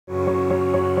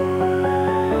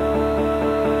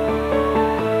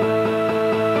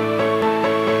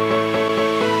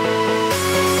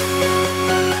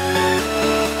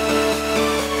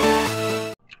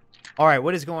Alright,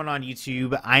 what is going on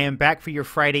YouTube? I am back for your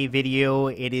Friday video.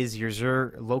 It is your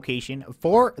Xur location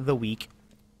for the week.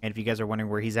 And if you guys are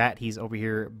wondering where he's at, he's over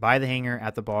here by the hangar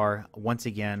at the bar once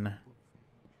again.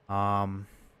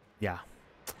 Yeah.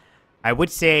 I would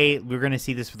say we're going to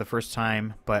see this for the first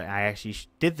time, but I actually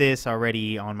did this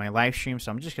already on my live stream,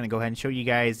 so I'm just going to go ahead and show you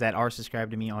guys that are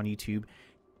subscribed to me on YouTube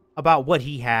about what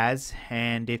he has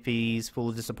and if he's full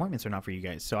of disappointments or not for you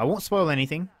guys. So I won't spoil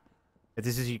anything. If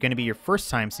this is going to be your first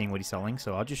time seeing what he's selling,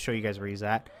 so I'll just show you guys where he's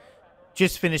at.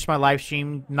 Just finished my live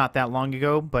stream not that long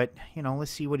ago, but, you know,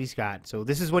 let's see what he's got. So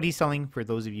this is what he's selling for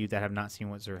those of you that have not seen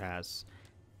what Xur has.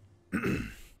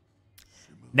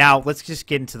 Now, let's just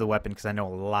get into the weapon, because I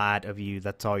know a lot of you,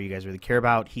 that's all you guys really care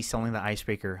about. He's selling the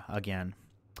icebreaker again.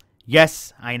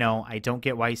 Yes, I know. I don't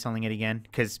get why he's selling it again,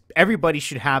 because everybody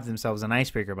should have themselves an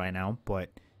icebreaker by now, but,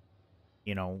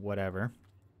 you know, whatever.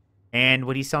 And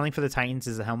what he's selling for the Titans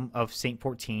is the Helm of Saint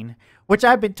 14, which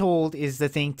I've been told is the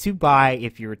thing to buy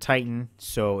if you're a Titan.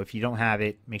 So if you don't have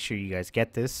it, make sure you guys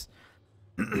get this.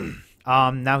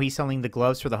 Now he's selling the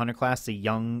gloves for the Hunter class, the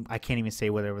young, I can't even say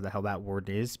whatever the hell that word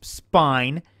is,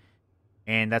 spine.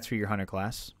 And that's for your Hunter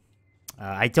class.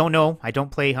 I don't know. I don't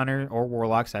play Hunter or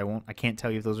Warlocks. I can't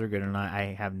tell you if those are good or not.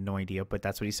 I have no idea, but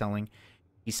that's what he's selling.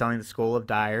 He's selling the Skull of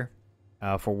Dire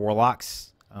for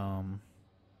Warlocks.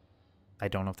 I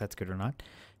don't know if that's good or not.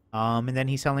 And then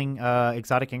he's selling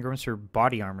exotic engrams for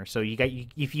body armor. So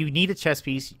if you need a chest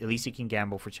piece, at least you can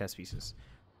gamble for chest pieces.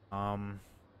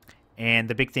 And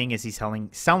the big thing is he's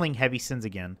selling heavy sins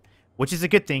again, which is a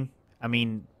good thing. I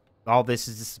mean, all this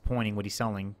is disappointing what he's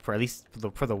selling for, at least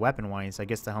for the weapon wise. I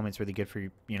guess the helmet's really good for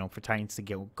for Titans to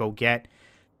go get.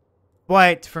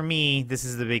 But for me, this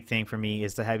is the big thing for me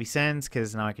is the heavy sins,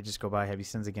 because now I could just go buy heavy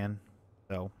sins again.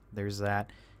 So there's that.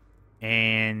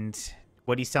 And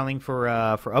what he's selling for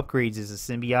upgrades is a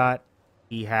symbiote.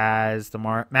 He has the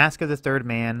Mask of the Third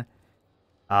Man,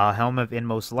 Helm of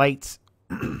Inmost Light,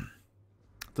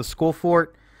 the Skull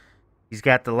Fort. He's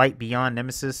got the Light Beyond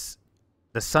Nemesis,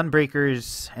 the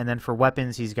Sunbreakers, and then for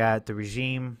weapons, he's got the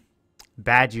Regime,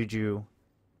 Bad Juju,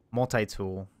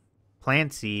 Multi-Tool, Plan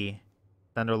C,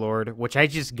 Thunderlord, which I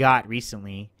just got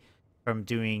recently from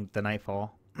doing the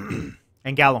Nightfall, and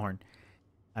Gallahorn.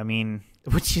 I mean,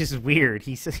 which is weird.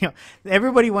 He says,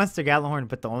 everybody wants their Gallahorn,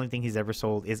 but the only thing he's ever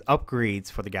sold is upgrades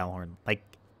for the Gallahorn. Like,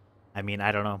 I mean,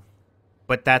 I don't know.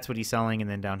 But that's what he's selling. And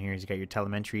then down here, he's got your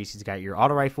telementaries. He's got your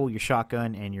auto rifle, your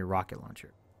shotgun, and your rocket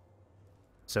launcher.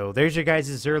 So there's your guys'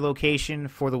 Xur location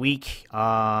for the week.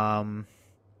 And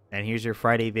here's your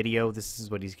Friday video. This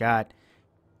is what he's got.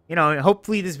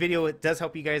 Hopefully this video does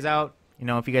help you guys out.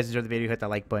 If you guys enjoyed the video, hit that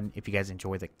like button. If you guys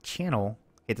enjoy the channel,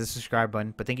 hit the subscribe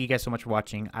button. But thank you guys so much for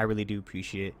watching. I really do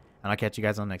appreciate it. And I'll catch you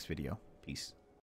guys on the next video. Peace.